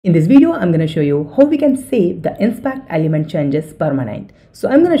In this video, I'm going to show you how we can save the inspect element changes permanent. So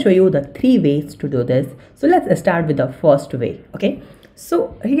I'm going to show you the 3 ways to do this. So let's start with the first way. Okay.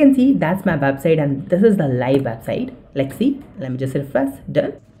 So you can see that's my website and this is the live website. Let's see. Let me just refresh.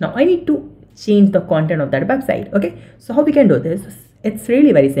 Done. Now I need to change the content of that website. Okay. So how we can do this? It's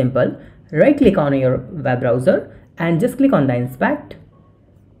really very simple. Right click on your web browser and just click on the inspect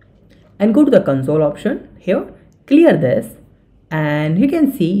and go to the console option here. Clear this. And you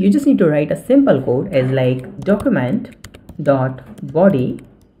can see you just need to write a simple code as like document dot body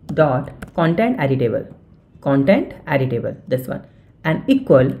dot content editable, this one, and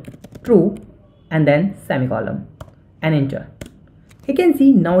equal true and then semicolon and enter. You can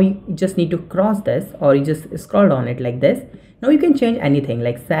see now you just need to cross this or you just scroll down it like this. Now you can change anything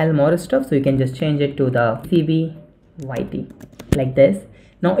like sell more stuff, so you can just change it to the CBYT like this.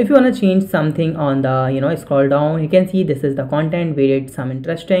 Now if you want to change something on the scroll down, you can see this is the content. We did some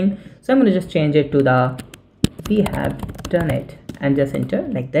interesting, so I'm going to just change it to the we have done it and just enter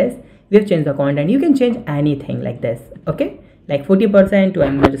like this. We have changed the content. You can change anything like this, okay, like 40% to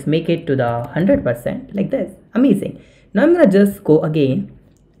I'm going to just make it to the 100% like this. Amazing. Now I'm going to just go again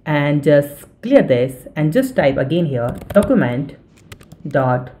and just clear this and just type again here document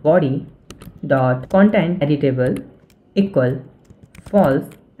dot body dot content editable equal false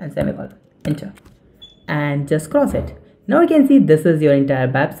and semicolon, enter, and just cross it. Now you can see this is your entire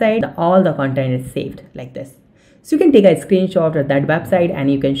website. All the content is saved like this. So you can take a screenshot of that website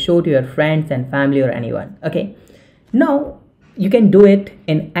and you can show to your friends and family or anyone. Okay, now you can do it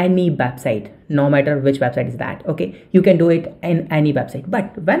in any website, no matter which website is that. Okay, you can do it in any website,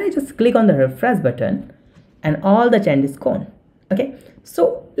 but when I just click on the refresh button and all the changes gone. Okay,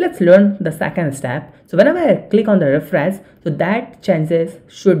 so let's learn the second step. So whenever I click on the refresh, so that changes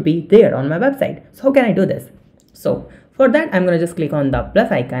should be there on my website. So how can I do this? So for that, I'm going to just click on the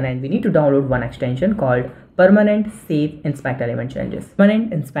plus icon and we need to download one extension called permanent save inspect element changes.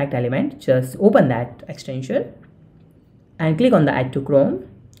 Permanent inspect element, just open that extension and click on the add to Chrome,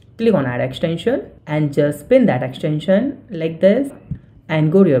 click on add extension and just pin that extension like this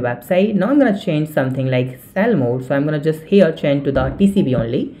and go to your website. Now I'm going to change something like sell mode. So I'm going to just here change to the TCB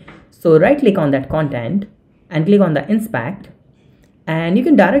only. So right click on that content and click on the inspect and you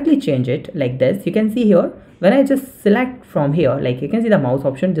can directly change it like this. You can see here when I just select from here, like you can see the mouse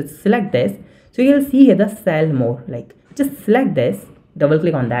option, just select this. So you'll see here the sell more, like just select this, double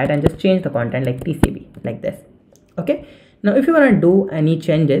click on that and just change the content like TCB like this. Okay. Now if you want to do any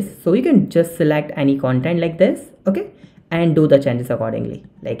changes, so you can just select any content like this. Okay, and do the changes accordingly.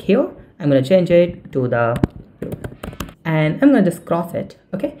 Like here, I'm going to change it to the and I'm going to just cross it.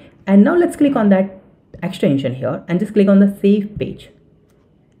 Okay, and now let's click on that extension here and just click on the save page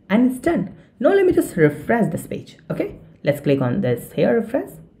and it's done. Now let me just refresh this page. Okay, let's click on this here, refresh,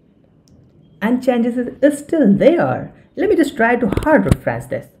 and changes is still there. Let me just try to hard refresh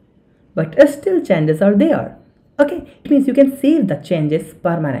this, but still changes are there. Okay, it means you can save the changes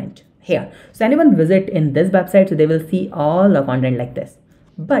permanent here. So anyone visit in this website, so they will see all the content like this.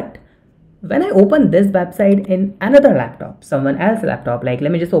 But when I open this website in another laptop, someone else's laptop, like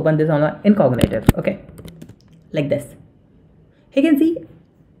let me just open this on an incognito. Okay, like this, you can see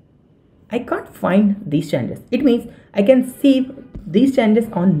I can't find these changes. It means I can save these changes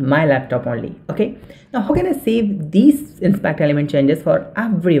on my laptop only. Okay, now how can I save these inspect element changes for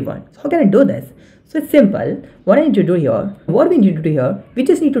everyone? So how can I do this? So it's simple. What we need to do here, we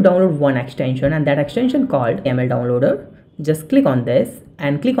just need to download one extension and that extension called YAML downloader. Just click on this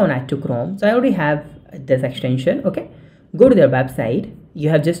and click on add to Chrome. So I already have this extension. Okay, go to their website. You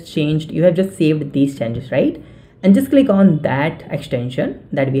have just saved these changes, right? And just click on that extension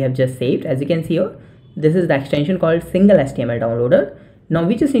that we have just saved. As you can see here, this is the extension called single HTML downloader. Now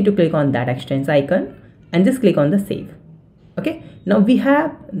we just need to click on that extension icon and just click on the save. Okay, now we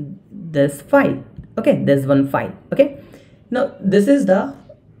have this file. Okay, there's one file. Okay, now this is the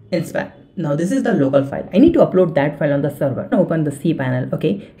inspect. Now this is the local file. I need to upload that file on the server. Now open the cPanel.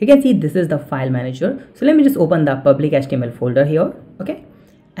 Okay, you can see this is the file manager. So let me just open the public HTML folder here. Okay,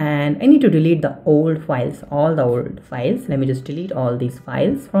 and I need to delete the old files, all the old files. Let me just delete all these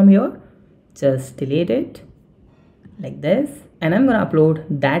files from here. Just delete it like this, and I'm gonna upload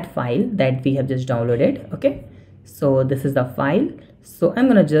that file that we have just downloaded. Okay, so this is the file. So I'm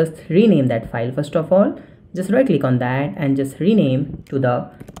gonna just rename that file. First of all, just right click on that and just rename to the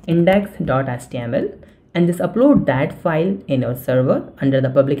index.html and just upload that file in your server under the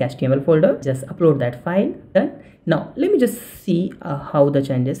public HTML folder. Just upload that file. Done. Now let me just see how the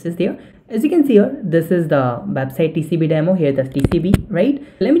changes is there. As you can see here, this is the website TCB demo. Here the TCB, right?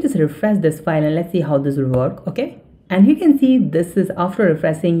 Let me just refresh this file and let's see how this will work. Okay, And you can see this is after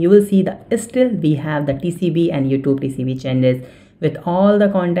refreshing, you will see that still we have the TCP and YouTube TCP changes with all the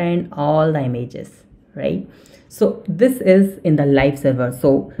content, all the images, right? So this is in the live server.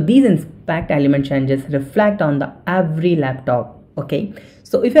 So these inspect element changes reflect on the every laptop. Okay,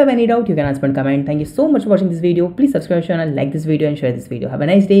 so if you have any doubt, you can ask in comment. Thank you so much for watching this video. Please subscribe to the channel, like this video and share this video. Have a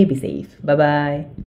nice day. Be safe. Bye bye.